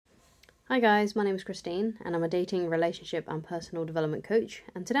Hi guys, my name is Christine and I'm a dating, relationship and personal development coach,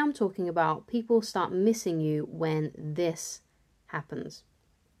 and today I'm talking about people start missing you when this happens.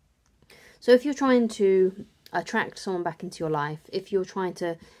 So if you're trying to attract someone back into your life, if you're trying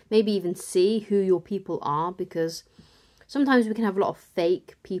to maybe even see who your people are, because sometimes we can have a lot of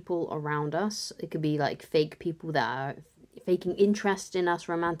fake people around us. It could be like fake people that are faking interest in us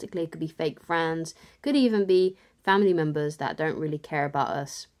romantically, it could be fake friends, it could even be family members that don't really care about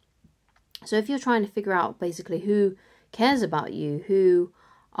us. So if you're trying to figure out basically who cares about you, who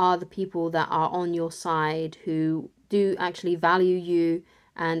are the people that are on your side, who do actually value you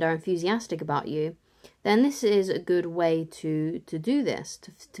and are enthusiastic about you, then this is a good way to do this,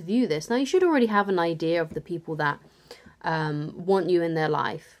 to view this. Now, you should already have an idea of the people that want you in their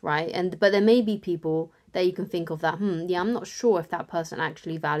life, right? But there may be people that you can think of that, yeah, I'm not sure if that person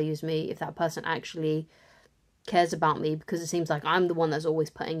actually values me, if that person actually cares about me, because it seems like I'm the one that's always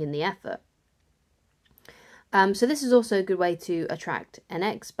putting in the effort. So this is also a good way to attract an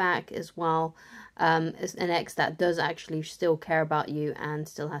ex back as well, as an ex that does actually still care about you and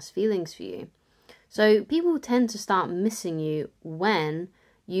still has feelings for you. So people tend to start missing you when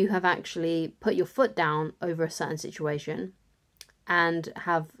you have actually put your foot down over a certain situation and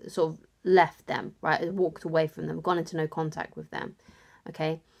have sort of left them, right? Walked away from them, gone into no contact with them,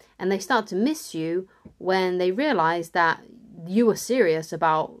 okay? And they start to miss you when they realize that you are serious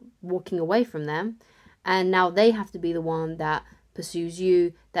about walking away from them. And now they have to be the one that pursues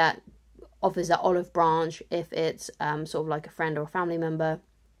you, that offers that olive branch if it's sort of like a friend or a family member,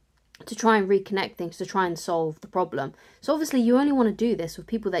 to try and reconnect things, to try and solve the problem. So obviously you only want to do this with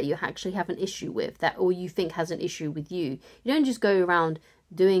people that you actually have an issue with, that or you think has an issue with you. You don't just go around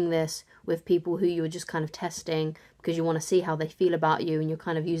doing this with people who you're just kind of testing because you want to see how they feel about you, and you're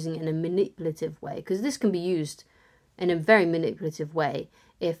kind of using it in a manipulative way, because this can be used in a very manipulative way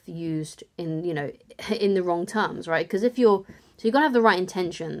if used in, in the wrong terms, right? Because so you got to have the right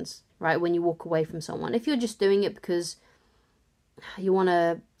intentions, right, when you walk away from someone. If you're just doing it because you want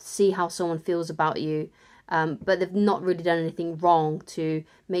to see how someone feels about you, but they've not really done anything wrong to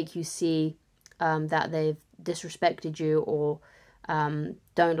make you see that they've disrespected you or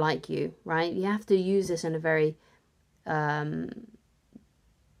don't like you, right? You have to use this in a very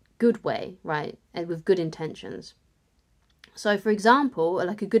good way, right, and with good intentions. So, for example,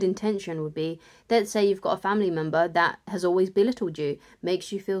 like a good intention would be, let's say you've got a family member that has always belittled you,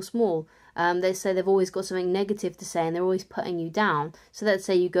 makes you feel small. They say they've always got something negative to say and they're always putting you down. So let's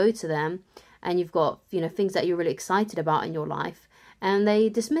say you go to them and you've got, things that you're really excited about in your life, and they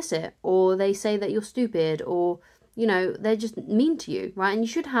dismiss it, or they say that you're stupid, or, they're just mean to you, right? And you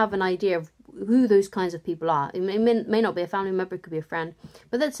should have an idea of who those kinds of people are. It may not be a family member, it could be a friend.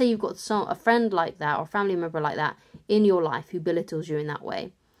 But let's say you've got a friend like that or a family member like that in your life who belittles you in that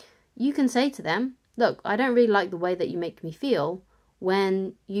way. You can say to them, look, I don't really like the way that you make me feel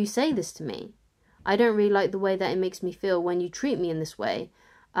when you say this to me. I don't really like the way that it makes me feel when you treat me in this way.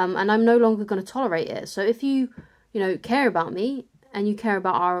 And I'm no longer going to tolerate it. So if you, care about me and you care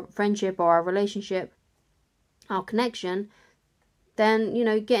about our friendship or our relationship, our connection, then,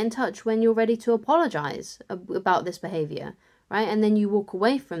 get in touch when you're ready to apologize about this behavior, right? And then you walk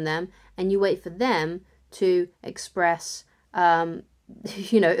away from them and you wait for them to express, some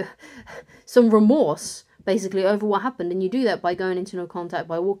remorse, basically, over what happened. And you do that by going into no contact,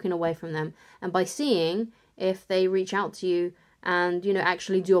 by walking away from them, and by seeing if they reach out to you and,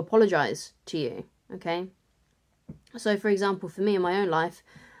 actually do apologize to you, okay? So, for example, for me in my own life,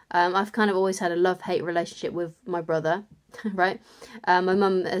 I've kind of always had a love-hate relationship with my brother, right? My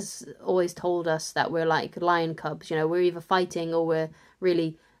mum has always told us that we're like lion cubs, we're either fighting or we're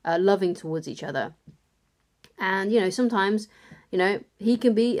really loving towards each other. And, sometimes, he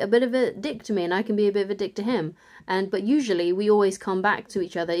can be a bit of a dick to me and I can be a bit of a dick to him. But usually we always come back to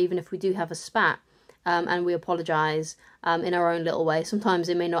each other, even if we do have a spat, and we apologize in our own little way. Sometimes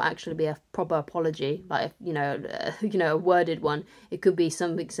it may not actually be a proper apology, like, a worded one. It could be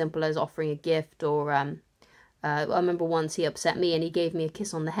something simple as offering a gift, or I remember once he upset me and he gave me a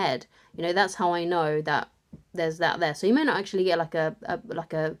kiss on the head. That's how I know that there's that there. So you may not actually get like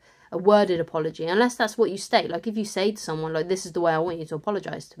a worded apology, unless that's what you state. Like if you say to someone, like, this is the way I want you to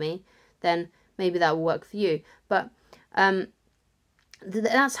apologize to me, then maybe that will work for you. But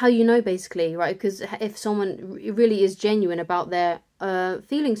that's how you know, basically, right? Because if someone really is genuine about their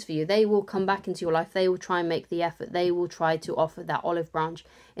feelings for you, they will come back into your life. They will try and make the effort. They will try to offer that olive branch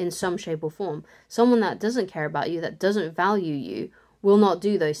in some shape or form. Someone that doesn't care about you, that doesn't value you, will not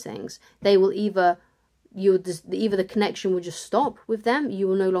do those things. They will either the connection will just stop with them. You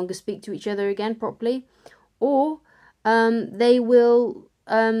will no longer speak to each other again properly, or they will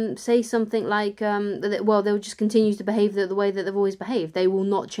say something like, well, they'll just continue to behave the way that they've always behaved. They will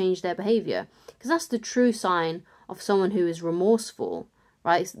not change their behavior. Because that's the true sign of someone who is remorseful,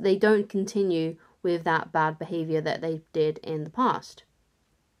 right? They don't continue with that bad behavior that they did in the past.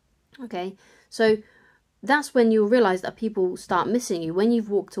 Okay, so that's when you'll realize that people start missing you. When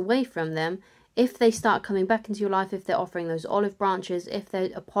you've walked away from them, if they start coming back into your life, if they're offering those olive branches, if they're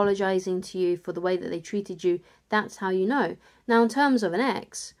apologizing to you for the way that they treated you, that's how you know. Now, in terms of an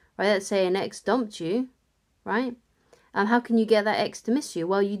ex, right, let's say an ex dumped you, right? How can you get that ex to miss you?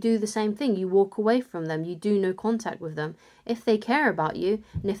 Well, you do the same thing. You walk away from them. You do no contact with them. If they care about you,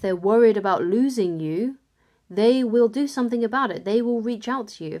 and if they're worried about losing you, they will do something about it. They will reach out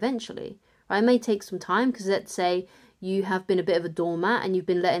to you eventually. Right? It may take some time, because let's say you have been a bit of a doormat and you've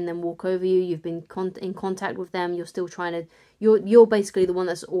been letting them walk over you. You've been in contact with them. You're still trying to, you're basically the one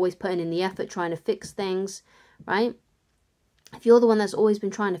that's always putting in the effort, trying to fix things, right? If you're the one that's always been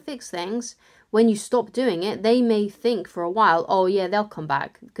trying to fix things, when you stop doing it, they may think for a while, oh yeah, they'll come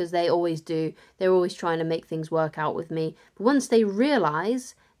back, because they always do. They're always trying to make things work out with me. But once they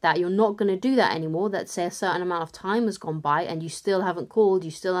realize that you're not going to do that anymore, that say a certain amount of time has gone by and you still haven't called,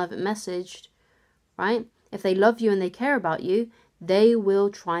 you still haven't messaged, right? If they love you and they care about you, they will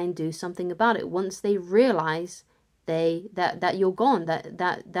try and do something about it once they realize that you're gone,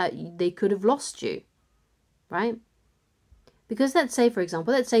 that they could have lost you, right? Because let's say, for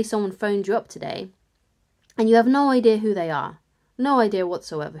example, let's say someone phoned you up today and you have no idea who they are, no idea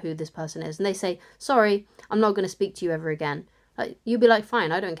whatsoever who this person is, and they say, sorry, I'm not going to speak to you ever again. You'll be like,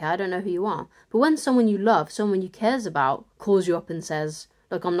 fine, I don't care, I don't know who you are. But when someone you love, someone you cares about, calls you up and says,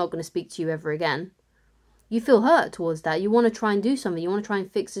 look, I'm not going to speak to you ever again, you feel hurt towards that. You want to try and do something. You want to try and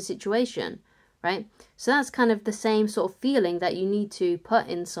fix the situation, right? So that's kind of the same sort of feeling that you need to put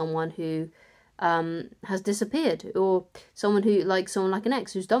in someone who has disappeared, or someone like an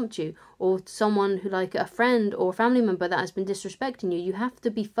ex who's dumped you, or someone who, like a friend or family member that has been disrespecting you. You have to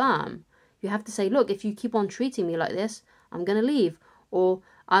be firm. You have to say, look, if you keep on treating me like this, I'm going to leave. Or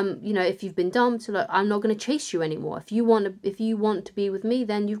if you've been dumped, look, I'm not going to chase you anymore. If you want to be with me,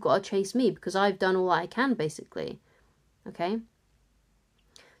 then you've got to chase me, because I've done all I can, basically. Okay?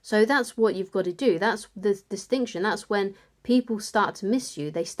 So that's what you've got to do. That's the distinction. That's when people start to miss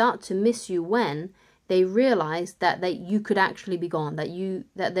you. They start to miss you when they realize that you could actually be gone,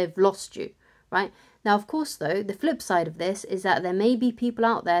 that they've lost you, right? Now, of course, though, the flip side of this is that there may be people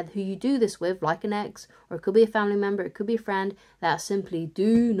out there who you do this with, like an ex, or it could be a family member, it could be a friend, that simply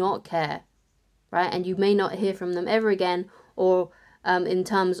do not care, right? And you may not hear from them ever again, or in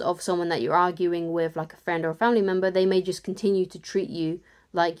terms of someone that you're arguing with, like a friend or a family member, they may just continue to treat you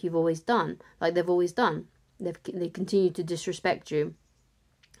like you've always done, like they've always done. They continue to disrespect you.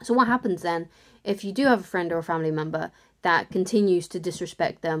 So what happens then if you do have a friend or a family member that continues to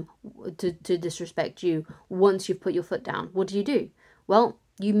disrespect them, to disrespect you once you've put your foot down? What do? Well,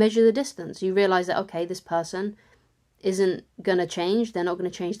 you measure the distance. You realize that, okay, this person isn't going to change. They're not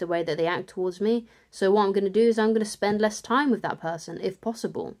going to change the way that they act towards me. So what I'm going to do is I'm going to spend less time with that person, if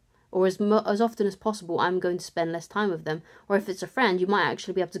possible. Or as often as possible, I'm going to spend less time with them. Or if it's a friend, you might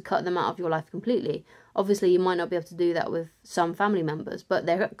actually be able to cut them out of your life completely. Obviously, you might not be able to do that with some family members, but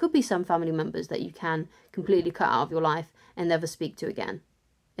there could be some family members that you can completely cut out of your life and never speak to again.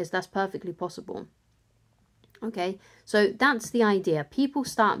 That's perfectly possible. Okay, so that's the idea. People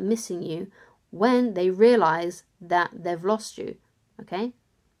start missing you when they realize that they've lost you, okay?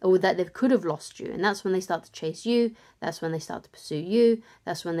 Or that they could have lost you. And that's when they start to chase you. That's when they start to pursue you.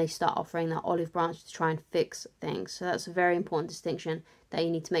 That's when they start offering that olive branch to try and fix things. So that's a very important distinction that you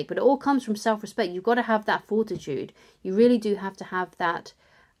need to make. But it all comes from self-respect. You've got to have that fortitude. You really do have to have that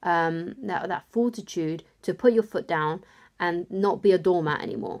that fortitude to put your foot down and not be a doormat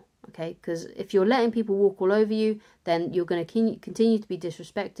anymore. Okay, because if you're letting people walk all over you, then you're going to continue to be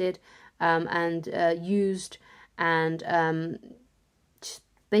disrespected and used, and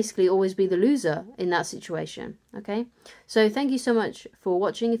basically always be the loser in that situation. Okay, so thank you so much for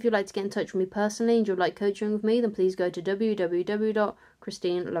watching. If you'd like to get in touch with me personally and you'd like coaching with me, then please go to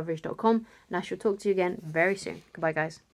www.christineloveridge.com, and I shall talk to you again very soon. Goodbye, guys.